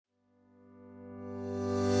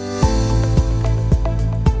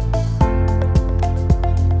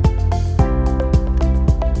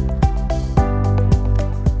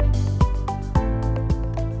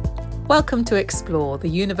Welcome to Explore, the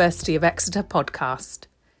University of Exeter podcast.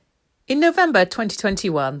 In November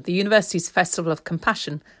 2021, the university's Festival of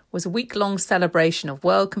Compassion was a week-long celebration of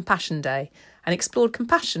World Compassion Day and explored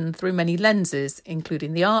compassion through many lenses,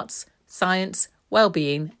 including the arts, science,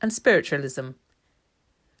 well-being and spiritualism.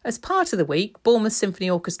 As part of the week, Bournemouth Symphony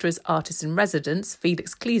Orchestra's artist-in-residence,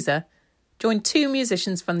 Felix Klieser, joined two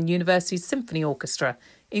musicians from the university's symphony orchestra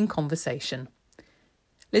in conversation.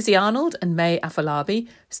 Lizzie Arnold and May Afolabi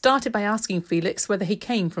started by asking Felix whether he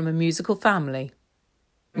came from a musical family.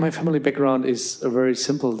 My family background is very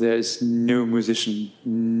simple. There is no musician,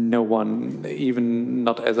 no one, even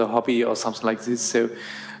not as a hobby or something like this. So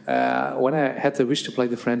when I had the wish to play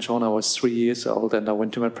the French horn, I was 3 years old, and I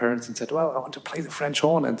went to my parents and said, well, I want to play the French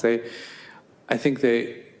horn. And I think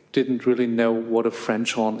they didn't really know what a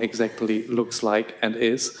French horn exactly looks like and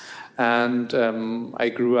is. And I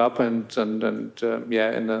grew up in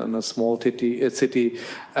a small city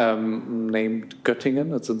named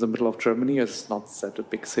Göttingen. It's in the middle of Germany. It's not that a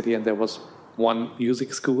big city, and there was one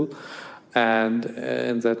music school. And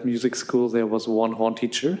in that music school, there was one horn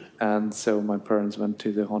teacher. And so my parents went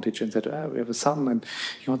to the horn teacher and said, we have a son, and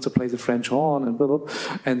he wants to play the French horn, and blah, blah.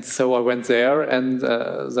 And so I went there, and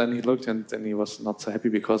then he looked, and he was not so happy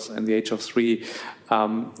because in the age of 3,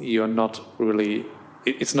 you're not really...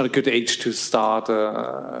 It's not a good age to start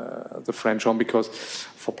the French horn, because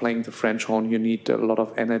for playing the French horn you need a lot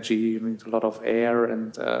of energy, you need a lot of air,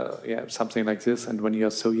 and something like this. And when you're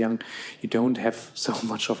so young, you don't have so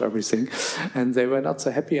much of everything. And they were not so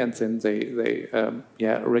happy, and then they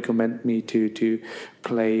recommend me to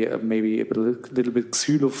play maybe a little bit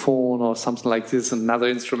xylophone or something like this and other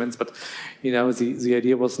instruments. But the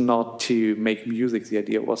idea was not to make music. The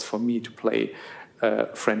idea was for me to play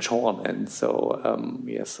French horn, and so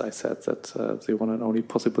I said that the one and only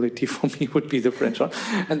possibility for me would be the French horn.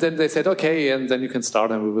 And then they said, okay, and then you can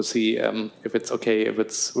start, and we will see if it's okay, if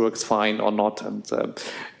it works fine or not. And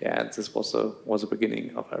this was the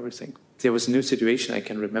beginning of everything. There was no situation I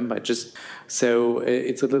can remember. So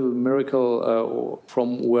it's a little miracle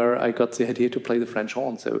from where I got the idea to play the French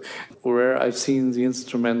horn. So where I've seen the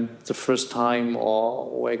instrument the first time,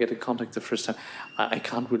 or where I get in contact the first time, I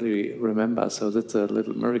can't really remember. So that's a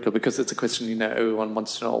little miracle, because it's a question, everyone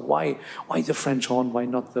wants to know why the French horn, why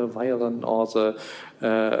not the violin or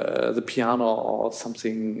the piano or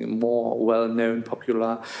something more well-known,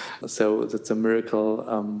 popular. So that's a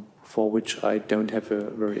miracle for which I don't have a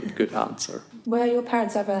very good answer. Were your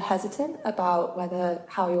parents ever hesitant about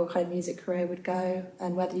how your kind of music career would go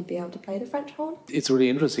and whether you'd be able to play the French horn? It's really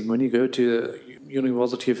interesting when you go to the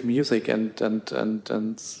University of Music and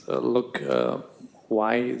look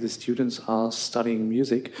why the students are studying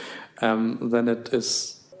music, then it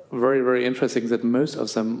is very, very interesting that most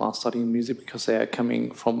of them are studying music because they are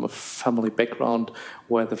coming from a family background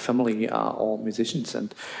where the family are all musicians,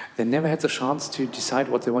 and they never had the chance to decide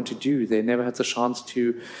what they want to do. They never had the chance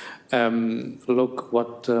to look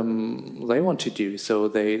what they want to do. So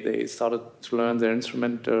they started to learn their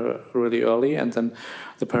instrument really early, and then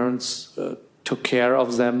the parents took care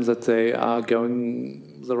of them, that they are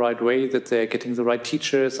going the right way, that they're getting the right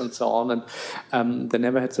teachers and so on. And they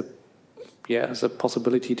never had the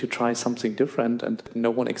possibility to try something different, and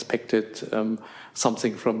no one expected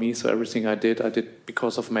something from me. So everything I did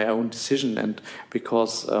because of my own decision and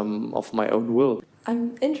because of my own will.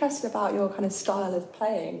 I'm interested about your kind of style of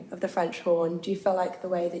playing of the French horn. Do you feel like the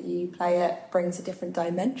way that you play it brings a different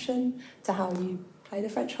dimension to how you play the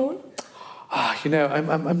French horn?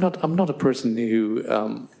 I'm not a person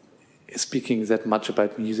who is speaking that much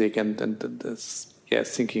about music and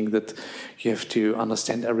thinking that you have to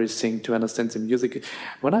understand everything to understand the music.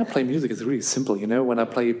 When I play music, it's really simple. When I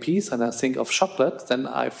play a piece and I think of chocolate, then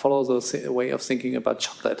I follow the way of thinking about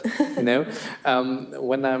chocolate.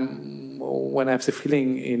 When I have the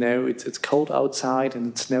feeling, it's cold outside and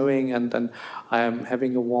it's snowing, and I am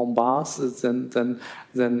having a warm bath, then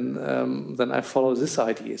I follow this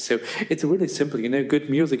idea. So it's really simple. Good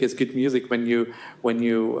music is good music when you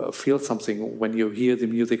feel something, when you hear the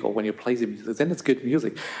music or when you play the music. Then it's good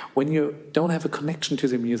music. When you don't have a connection to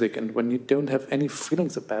the music and when you don't have any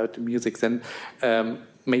feelings about the music, then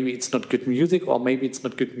maybe it's not good music, or maybe it's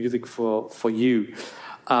not good music for you.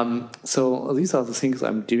 So these are the things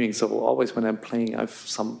I'm doing. So always when I'm playing, I have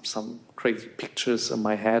some crazy pictures in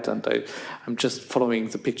my head, and I'm just following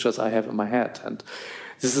the pictures I have in my head. And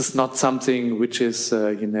this is not something which is,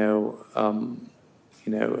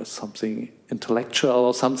 something intellectual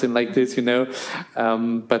or something like this,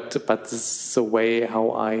 but this is the way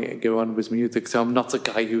how I go on with music. So I'm not the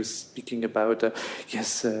guy who's speaking about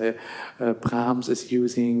Brahms is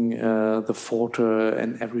using the forte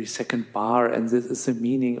in every second bar, and this is the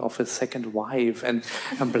meaning of a second wife, and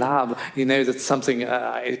blah. That's something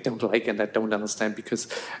I don't like and I don't understand, because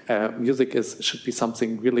music should be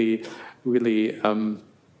something really, really.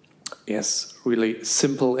 Really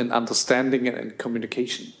simple in understanding and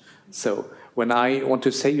communication. So when I want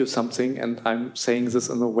to say you something and I'm saying this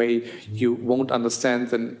in a way you won't understand,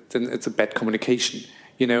 then it's a bad communication.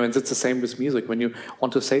 And it's the same with music. When you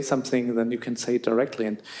want to say something, then you can say it directly.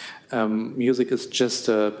 And music is just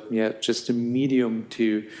a medium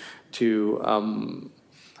to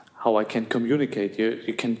how I can communicate.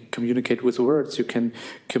 You can communicate with words, you can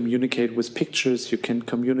communicate with pictures, you can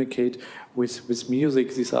communicate with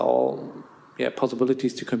music. These are all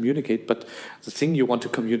possibilities to communicate, but the thing you want to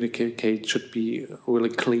communicate should be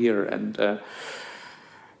really clear. And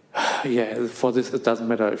for this, it doesn't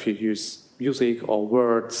matter if you use music or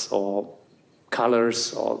words or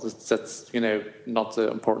colors, or that's not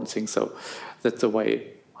the important thing. So that's the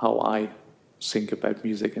way how I think about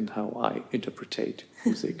music and how I interpret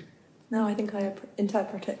music. No, I think I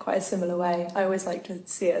interpret it quite a similar way. I always like to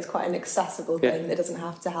see it as quite an accessible thing. It doesn't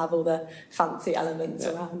have to have all the fancy elements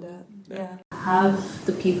around it. Have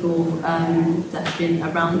the people that have been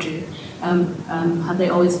around you, have they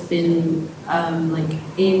always been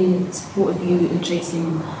in support of you in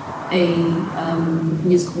chasing a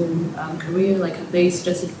musical career? Like, have they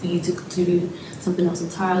suggested for you to do something else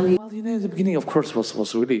entirely? Well, the beginning, of course,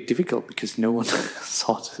 was really difficult, because no one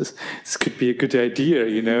thought this could be a good idea,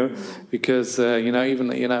 because,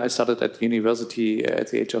 I started at university at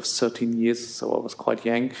the age of 13 years, so I was quite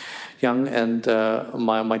young, and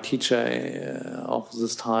my teacher of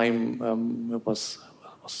this time was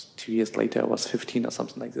 2 years later. I was 15 or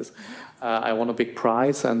something like this. I won a big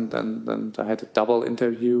prize, and I had a double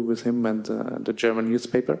interview with him and the German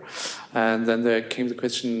newspaper. And then there came the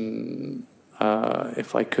question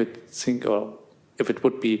if I could think, or if it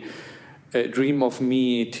would be a dream of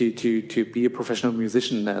me to be a professional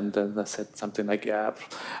musician. And I said something like, I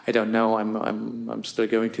don't know. I'm still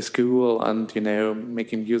going to school, and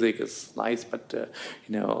making music is nice, but the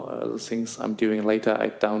things I'm doing later, I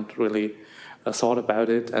don't really thought about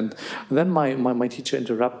it. And then my teacher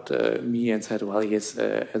interrupted me and said, well, yes,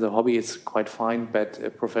 as a hobby it's quite fine, but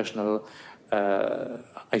a professional,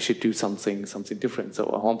 I should do something different. So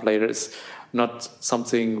a horn player is not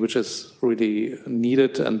something which is really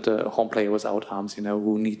needed, and a horn player without arms,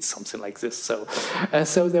 who needs something like this. So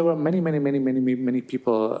there were many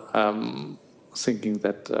people thinking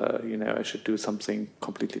that I should do something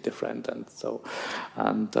completely different, and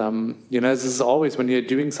this is always when you're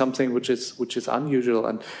doing something which is unusual,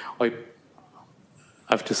 and I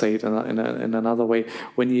have to say it in another way,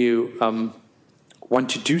 when you want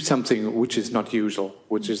to do something which is not usual,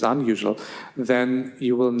 which is unusual, then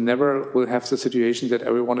you will never have the situation that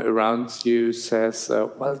everyone around you says,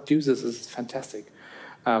 well, do this is fantastic.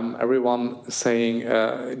 Everyone saying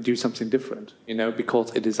do something different,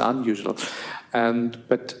 because it is unusual.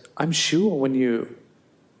 But I'm sure when you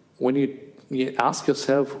ask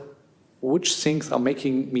yourself which things are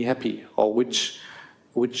making me happy, or which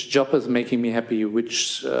job is making me happy,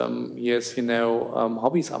 which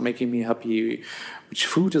hobbies are making me happy, which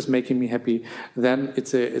food is making me happy, then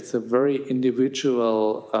it's a very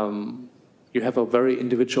individual. You have a very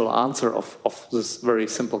individual answer of this very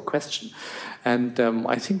simple question. And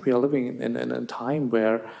I think we are living in a time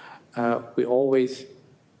where we always,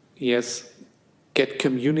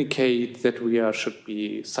 communicate that we should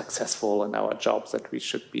be successful in our jobs, that we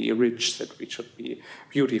should be rich, that we should be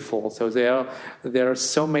beautiful. So there are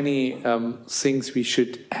so many things we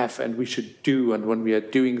should have and we should do. And when we are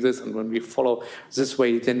doing this and when we follow this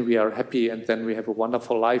way, then we are happy and then we have a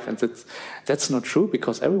wonderful life. And that's not true,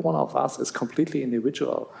 because every one of us is completely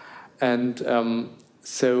individual. And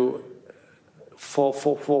so for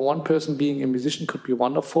one person, being a musician could be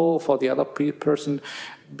wonderful. For the other person,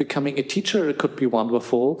 becoming a teacher, it could be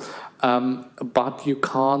wonderful. But you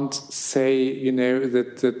can't say,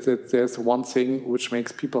 that there's one thing which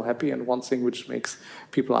makes people happy and one thing which makes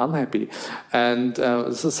people unhappy. And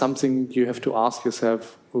this is something you have to ask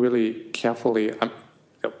yourself really carefully.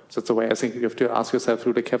 That's the way I think you have to ask yourself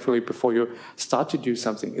really carefully before you start to do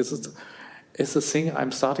something. Is the thing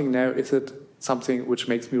I'm starting now, is it something which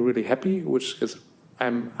makes me really happy, which is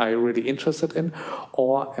am I really interested in,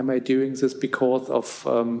 or am I doing this because of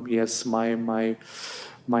my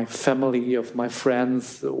my family, of my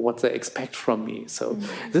friends, what they expect from me. So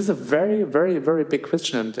this is a very, very, very big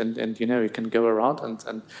question. And you know, you can go around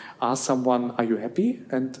and ask someone, are you happy?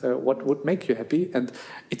 And what would make you happy? And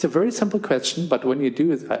it's a very simple question, but when you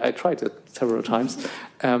do it, I tried it several times,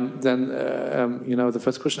 then, you know, the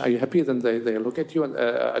first question, are you happy? Then they look at you and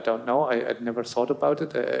I don't know, I never thought about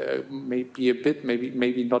it, maybe a bit,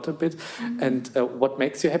 maybe not a bit. And what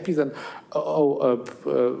makes you happy? Then, I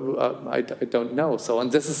don't know. So,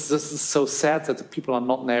 and this is so sad that the people are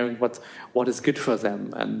not knowing what is good for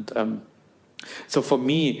them. And so for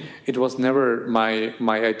me, it was never my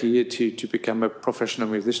idea to become a professional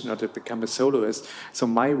musician or to become a soloist. So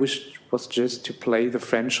my wish was just to play the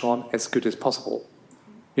French horn as good as possible.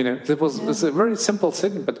 You know, it's a very simple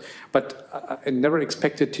thing, but I never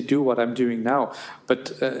expected to do what I'm doing now.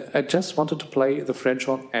 But I just wanted to play the French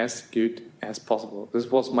horn as good as possible. This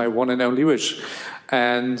was my one and only wish.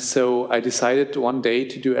 And so I decided one day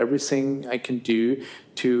to do everything I can do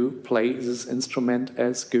to play this instrument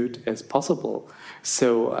as good as possible.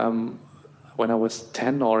 So when I was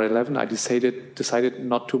 10 or 11, I decided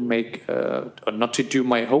not to make or not to do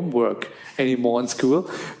my homework anymore in school,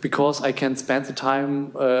 because I can spend the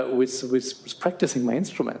time with practicing my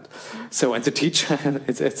instrument. So, and the teacher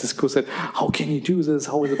at the school said, "How can you do this?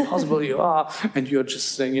 How is it possible? You are, and you're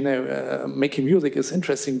just you know, making music is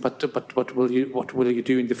interesting, but what will you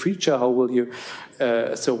do in the future? How will you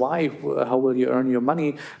survive? How will you earn your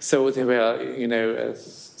money?" So they were, you know,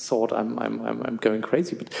 thought I'm going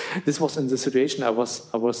crazy. But this was in the situation I was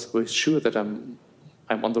sure that I'm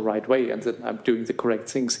on the right way and that I'm doing the correct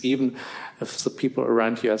things, even if the people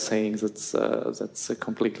around you are saying that's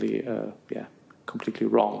completely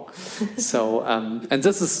wrong. So and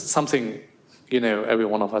this is something, you know, every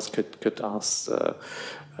one of us could ask.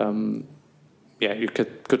 You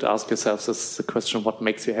could ask yourself the question: what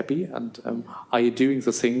makes you happy? And are you doing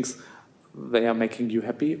the things they are making you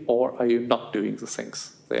happy, or are you not doing the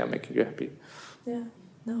things they are making you happy? Yeah,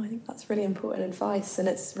 no, I think that's really important advice, and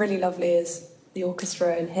it's really lovely as the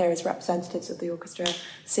orchestra and here as representatives of the orchestra,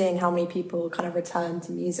 seeing how many people kind of return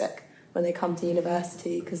to music when they come to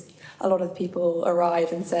university, because a lot of people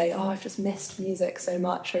arrive and say, "Oh, I've just missed music so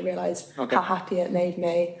much. I realised how happy it made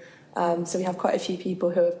me." So we have quite a few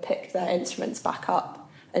people who have picked their instruments back up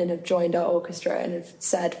and have joined our orchestra and have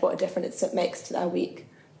said what a difference it makes to their week,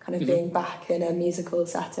 kind of being back in a musical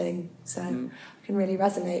setting. So I can really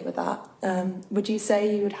resonate with that. Would you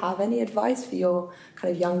say you would have any advice for your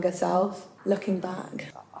kind of younger self looking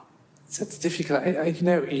back? That's difficult. You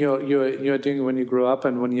know, you're doing when you grow up,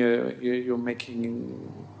 and when you're making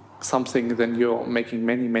something, then you're making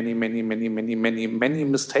many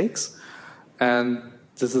mistakes, and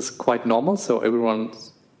this is quite normal. So everyone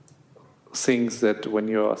thinks that when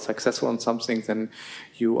you're successful in something, then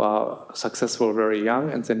you are successful very young,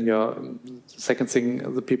 and then the second thing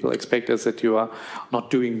the people expect is that you are not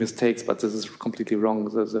doing mistakes. But this is completely wrong.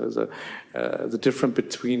 The difference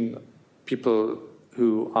between people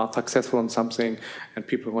who are successful in something and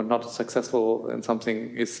people who are not successful in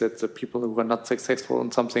something is that the people who are not successful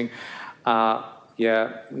in something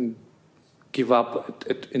give up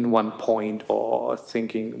in one point, or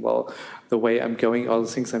thinking, well, the way I'm going, all the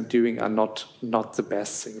things I'm doing are not the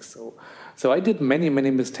best things. So I did many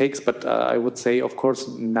mistakes, but I would say, of course,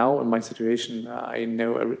 now in my situation, I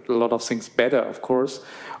know a lot of things better, of course,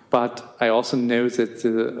 but I also know that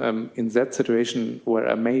in that situation where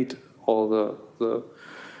I made all the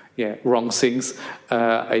wrong things,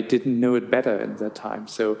 I didn't know it better in that time.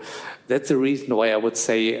 So that's the reason why I would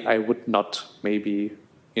say I would not, maybe,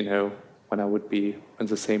 you know, when I would be in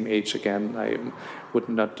the same age again, I would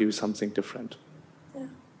not do something different. Yeah,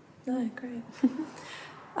 no, great.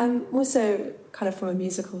 Also, kind of from a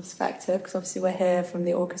musical perspective, because obviously we're here from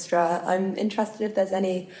the orchestra, I'm interested if there's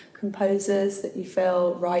any composers that you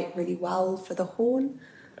feel write really well for the horn.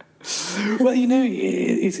 Well, you know,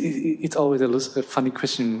 it's always a funny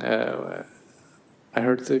question. I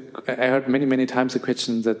heard many times the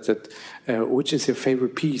question that which is your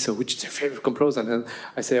favorite piece, or which is your favorite composer, and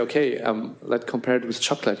I say, okay, let's compare it with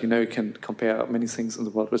chocolate. You know, you can compare many things in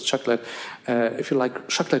the world with chocolate. If you like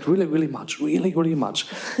chocolate really much,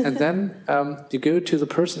 and then you go to the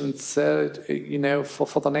person and say, you know,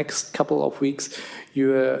 for the next couple of weeks,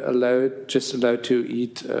 you're allowed to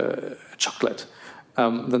eat chocolate.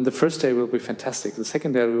 Then the first day will be fantastic. The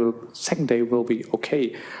second day will be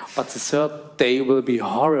okay, but the third day will be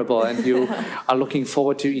horrible, and you are looking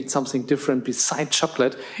forward to eat something different beside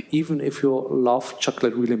chocolate, even if you love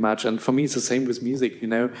chocolate really much. And for me, it's the same with music. You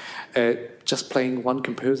know, just playing one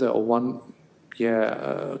composer or one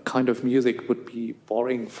kind of music would be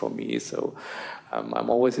boring for me. So I'm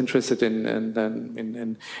always interested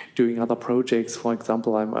in doing other projects. For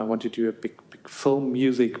example, I want to do a big film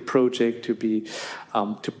music project to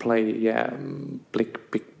play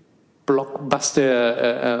big blockbuster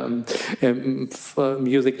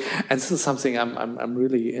music, and this is something I'm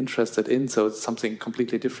really interested in. So it's something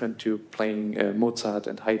completely different to playing Mozart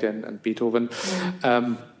and Haydn and Beethoven.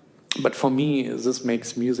 But for me, this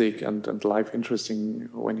makes music and life interesting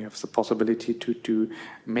when you have the possibility to do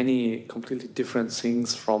many completely different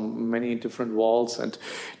things from many different worlds, and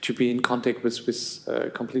to be in contact with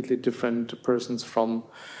completely different persons from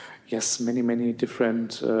many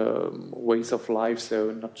different ways of life.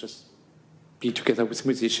 So not just be together with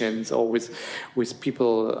musicians or with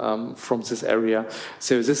people from this area.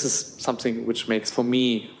 So this is something which makes, for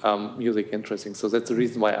me, music interesting. So that's the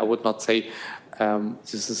reason why I would not say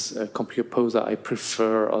this is a composer I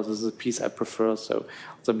prefer or this is a piece I prefer. So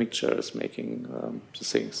the mixture is making the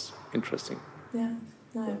things interesting. Yeah.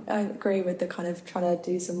 No, I agree with the kind of trying to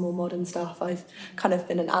do some more modern stuff. I've kind of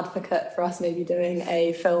been an advocate for us maybe doing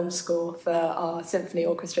a film score for our symphony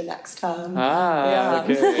orchestra next term.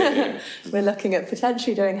 Okay. We're looking at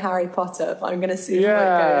potentially doing Harry Potter, but I'm going to see how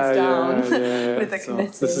it goes down with the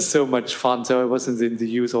committee. This is so much fun. So I was in the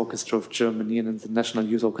youth orchestra of Germany and in the national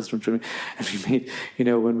youth orchestra of Germany, and we made,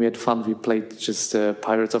 when we had fun, we played just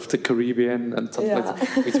Pirates of the Caribbean and something like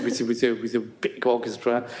that with a big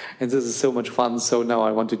orchestra, and this is so much fun. So now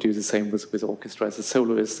I want to do the same with orchestra as a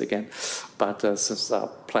soloist again, but this are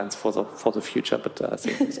plans for the future. But I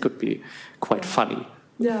think this could be quite funny.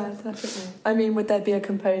 Yeah, definitely. I mean, would there be a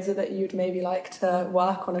composer that you'd maybe like to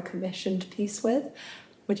work on a commissioned piece with?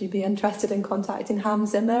 Would you be interested in contacting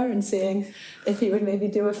Hans Zimmer and seeing if he would maybe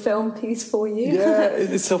do a film piece for you? Yeah,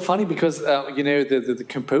 it's so funny because the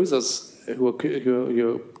composers who are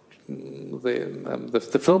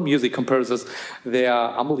the film music composers, they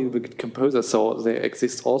are unbelievable good composers. So there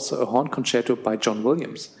exists also a horn concerto by John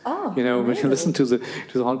Williams. Oh, when you listen to the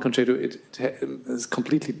horn concerto, it is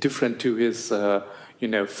completely different to his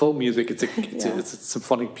film music. It's a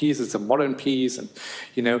symphonic piece. It's a modern piece, and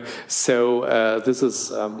so this is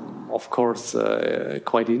of course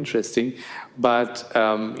quite interesting. But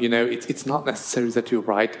it's not necessary that you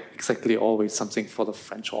write exactly always something for the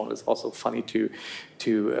French horn. It's also funny to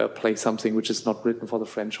play something which is not written for the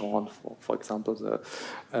French horn. For example, the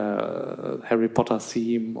Harry Potter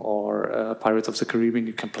theme or Pirates of the Caribbean.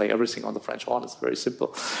 You can play everything on the French horn. It's very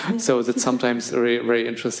simple. So that's sometimes very, very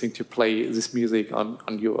interesting to play this music on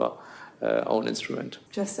your own instrument.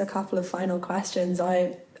 Just a couple of final questions.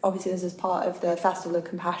 Obviously, this is part of the Festival of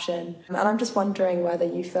Compassion, and I'm just wondering whether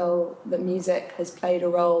you feel that music has played a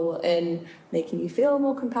role in making you feel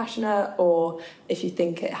more compassionate, or if you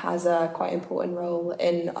think it has a quite important role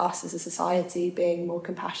in us as a society being more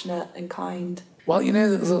compassionate and kind. Well,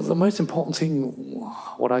 the most important thing,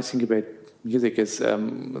 what I think about music is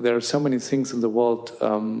there are so many things in the world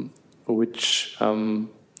which, I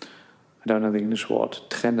don't know the English word,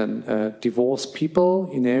 trennen, divorce people,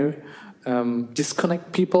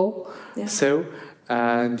 disconnect people. Yeah. So,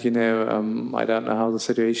 and I don't know how the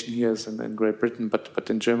situation here is in Great Britain, but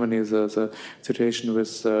in Germany the situation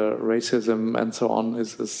with racism and so on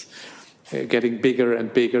is getting bigger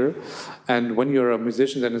and bigger. And when you're a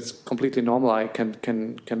musician, then it's completely normal. I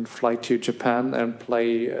can fly to Japan and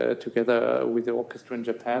play together with the orchestra in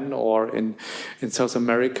Japan or in South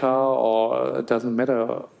America, or it doesn't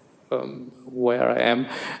matter where I am,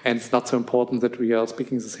 and it's not so important that we are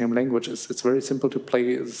speaking the same language. It's very simple to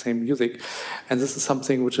play the same music, and this is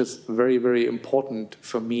something which is very, very important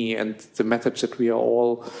for me. And the message that we are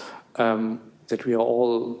all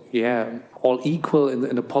all equal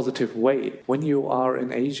in a positive way. When you are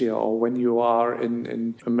in Asia, or when you are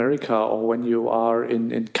in America, or when you are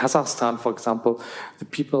in Kazakhstan, for example, the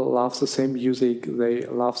people love the same music, they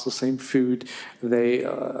love the same food, they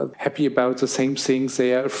are happy about the same things,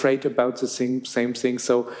 they are afraid about the same things.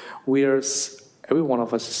 So every one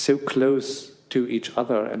of us is so close to each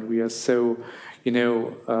other, and we are so,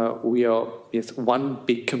 we are one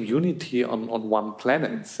big community on one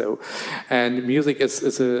planet. So, and music is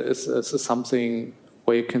something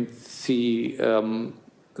where you can see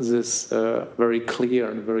this very clear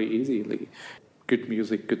and very easily. Good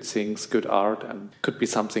music, good things, good art, and could be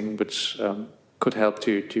something which could help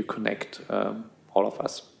to connect all of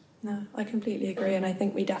us. No, I completely agree, and I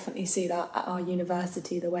think we definitely see that at our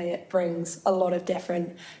university, the way it brings a lot of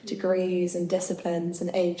different degrees and disciplines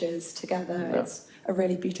and ages together. Yeah. It's a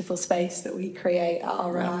really beautiful space that we create at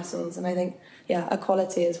our rehearsals. And I think,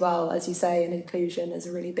 equality as well, as you say, and inclusion is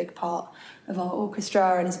a really big part of our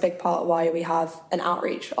orchestra, and is a big part of why we have an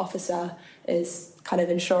outreach officer, is kind of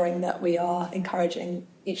ensuring that we are encouraging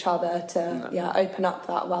each other to open up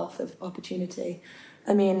that wealth of opportunity.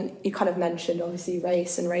 I mean, you kind of mentioned, obviously,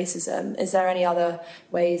 race and racism. Is there any other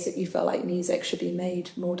ways that you feel like music should be made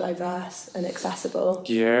more diverse and accessible?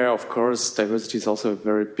 Yeah, of course. Diversity is also a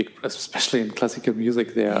very big, especially in classical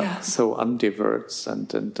music. They are so undiverse.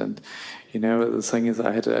 And you know, the thing is,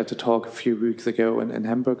 I had a talk a few weeks ago in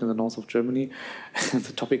Hamburg, in the north of Germany, and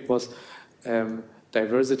the topic was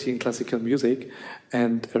diversity in classical music,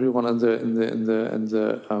 and everyone in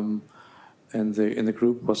the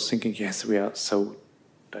group was thinking, yes, we are so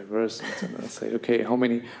diverse. And I say, okay, how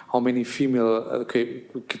many female? Okay,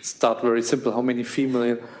 we could start very simple. How many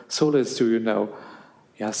female soloists do you know?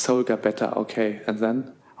 Yeah, Solga Betta. Okay, and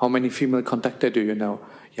then how many female conductor do you know?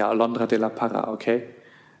 Yeah, Alondra de la Parra. Okay,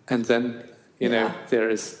 and then you know there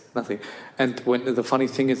is nothing. And when the funny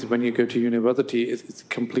thing is, when you go to university, it's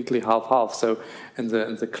completely half. So in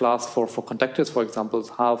the class for conductors, for example,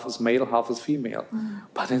 half is male, half is female.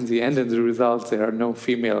 But in the end, in the results, there are no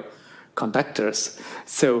female conductors.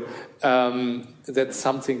 So that's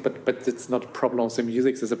something, but it's not a problem of the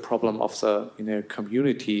music. It's a problem of the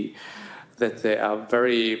community, that they are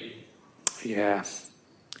very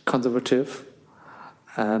conservative,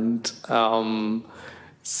 and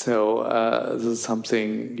so this is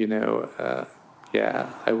something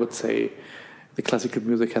I would say the classical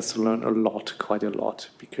music has to learn quite a lot,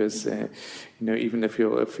 because even if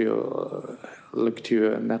you look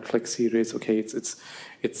to a Netflix series, okay, it's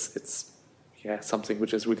something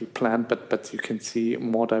which is really planned, but you can see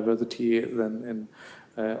more diversity than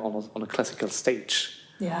on a classical stage.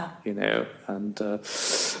 Yeah. And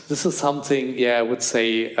this is something, I would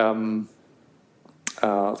say the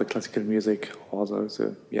classical music, or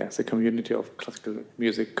the community of classical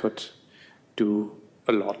music could do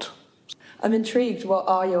a lot. I'm intrigued, what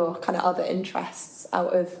are your kind of other interests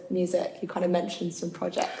out of music? You kind of mentioned some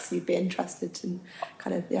projects you'd be interested in,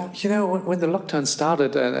 kind of, when the lockdown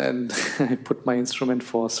started, and I put my instrument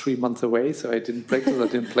for 3 months away, so I didn't practice, I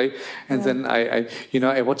didn't play. And then I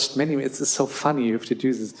watched many, it's so funny, you have to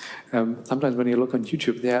do this. Sometimes when you look on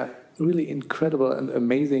YouTube, there are really incredible and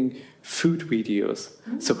amazing food videos.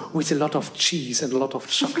 So with a lot of cheese and a lot of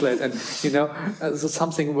chocolate, and so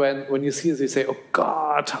something when you see this, you say, "Oh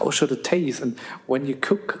God, how should it taste?" And when you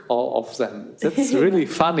cook all of them, that's really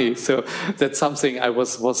funny. So that's something I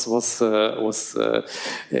was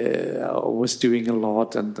doing a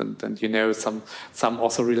lot, and some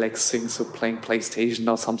also relaxing, so playing PlayStation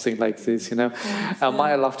or something like this.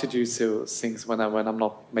 I love to do things when I'm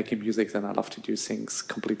not making music. Then I love to do things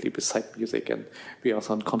completely beside music, and be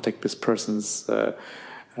also in contact with persons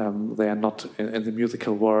they are not in the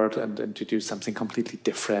musical world, and to do something completely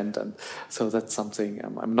different. And so that's something,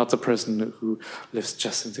 I'm not the person who lives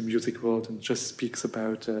just in the music world and just speaks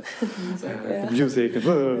about music.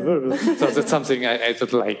 So that's something I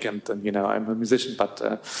don't like, and I'm a musician, but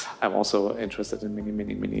I'm also interested in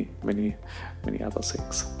many other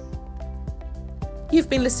things. You've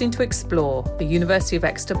been listening to Explore, the University of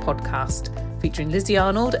Exeter podcast, featuring Lizzie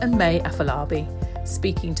Arnold and May Afolabi,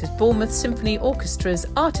 speaking to Bournemouth Symphony Orchestra's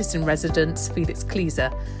Artist-in-Residence Felix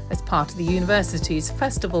Klieser as part of the university's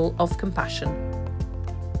Festival of Compassion.